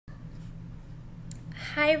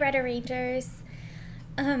Hi, Red Rangers.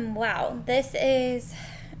 Wow, this is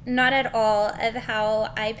not at all of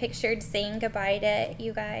how I pictured saying goodbye to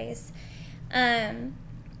you guys. Um,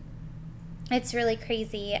 it's really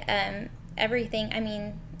crazy. Everything, I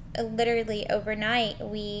mean, literally overnight,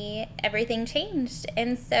 everything changed.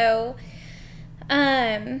 And so,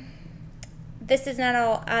 um, this is not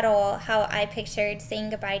at all how I pictured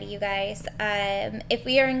saying goodbye to you guys. If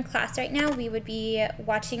we are in class right now, we would be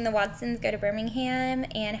watching the Watsons go to Birmingham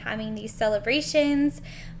and having these celebrations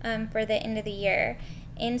for the end of the year.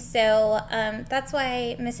 And so that's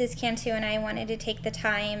why Mrs. Cantu and I wanted to take the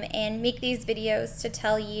time and make these videos to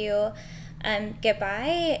tell you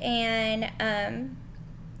goodbye. And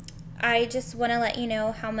I just want to let you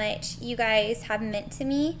know how much you guys have meant to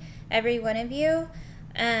me, every one of you.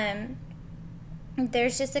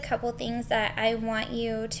 There's just a couple things that I want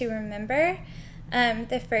you to remember.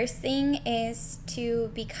 The first thing is to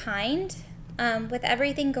be kind. With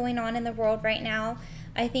everything going on in the world right now,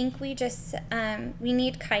 I think we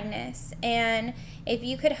need kindness. And if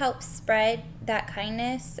you could help spread that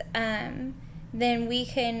kindness, then we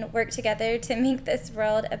can work together to make this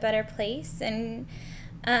world a better place. And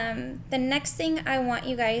the next thing I want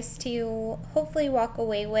you guys to hopefully walk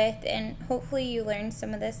away with, and hopefully you learn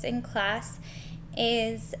some of this in class,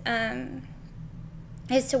 is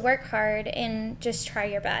to work hard and just try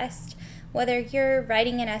your best. Whether you're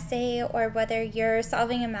writing an essay or whether you're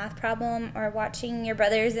solving a math problem or watching your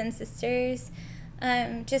brothers and sisters,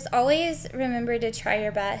 just always remember to try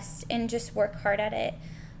your best and just work hard at it.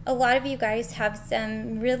 A lot of you guys have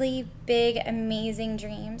some really big, amazing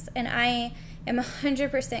dreams, and I am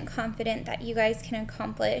 100% confident that you guys can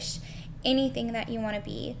accomplish anything that you want to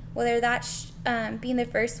be, whether that's being the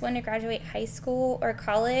first one to graduate high school or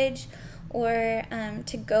college, or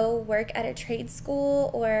to go work at a trade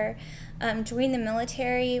school, or join the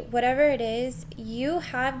military. Whatever it is, you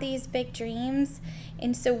have these big dreams,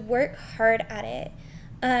 and so work hard at it.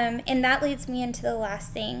 And that leads me into the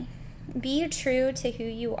last thing. Be true to who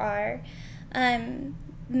you are.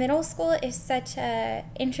 Middle school is such a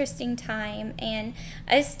interesting time, and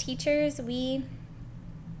as teachers, we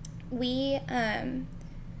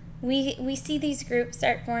see these groups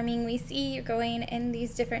start forming. We see you going in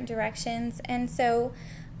these different directions. And so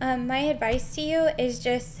my advice to you is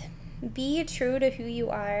just be true to who you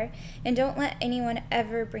are, and don't let anyone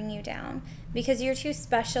ever bring you down, because you're too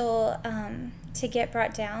special to get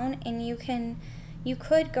brought down. And you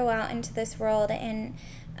could go out into this world and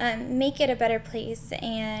make it a better place,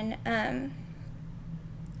 and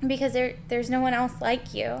because there's no one else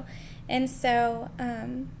like you. And so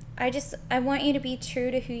I want you to be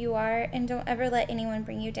true to who you are, and don't ever let anyone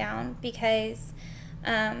bring you down, because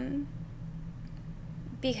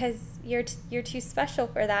you're too special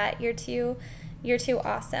for that. You're too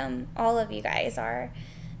awesome. All of you guys are.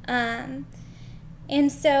 And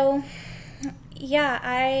so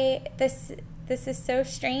yeah, this is so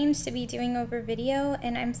strange to be doing over video,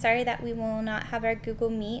 and I'm sorry that we will not have our Google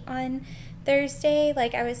Meet on Thursday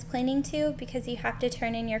like I was planning to, because you have to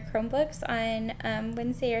turn in your Chromebooks on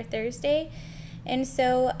Wednesday or Thursday. And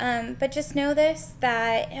so but just know this,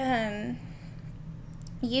 that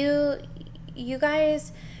you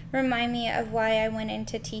guys remind me of why I went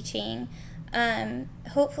into teaching.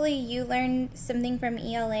 Hopefully you learned something from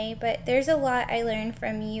ELA, but there's a lot I learned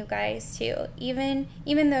from you guys too. Even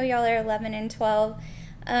though y'all are 11 and 12,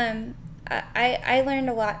 I learned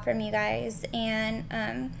a lot from you guys,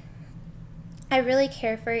 and I really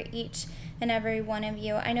care for each and every one of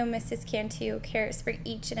you. I know Mrs. Cantu cares for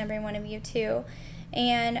each and every one of you too.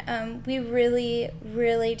 And we really,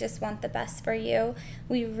 really just want the best for you.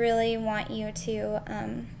 We really want you to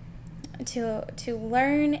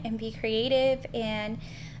learn and be creative, and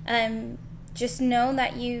just know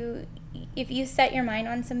that if you set your mind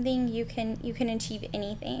on something, you can achieve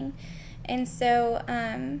anything. And so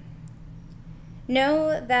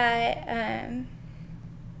know that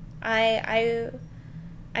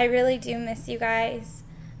I really do miss you guys.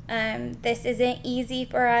 This isn't easy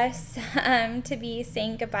for us to be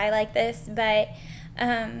saying goodbye like this, but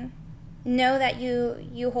know that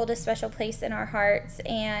you hold a special place in our hearts,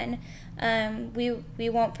 and we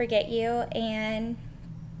won't forget you.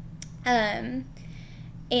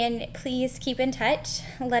 And please keep in touch.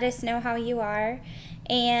 Let us know how you are.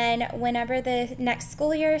 And whenever the next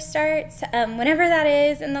school year starts, whenever that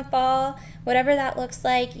is in the fall, whatever that looks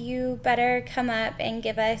like, you better come up and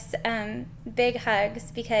give us big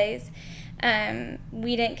hugs, because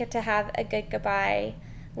we didn't get to have a good goodbye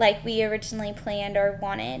like we originally planned or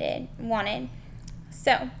wanted.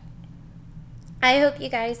 So I hope you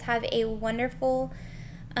guys have a wonderful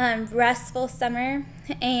restful summer,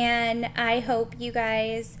 and I hope you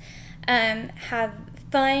guys have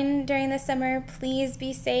fun during the summer. Please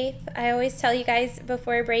be safe. I always tell you guys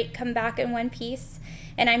before break, come back in one piece,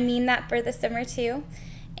 and I mean that for the summer too.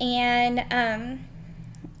 And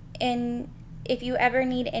if you ever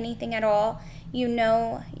need anything at all, you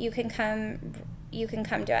know you can come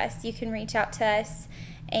to us. You can reach out to us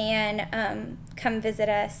and come visit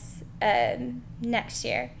us next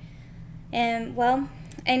year. And well,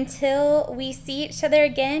 until we see each other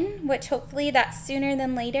again, which hopefully that's sooner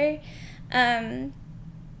than later,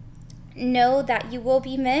 know that you will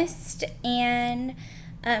be missed, and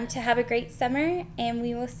to have a great summer, and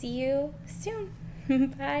we will see you soon.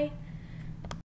 Bye.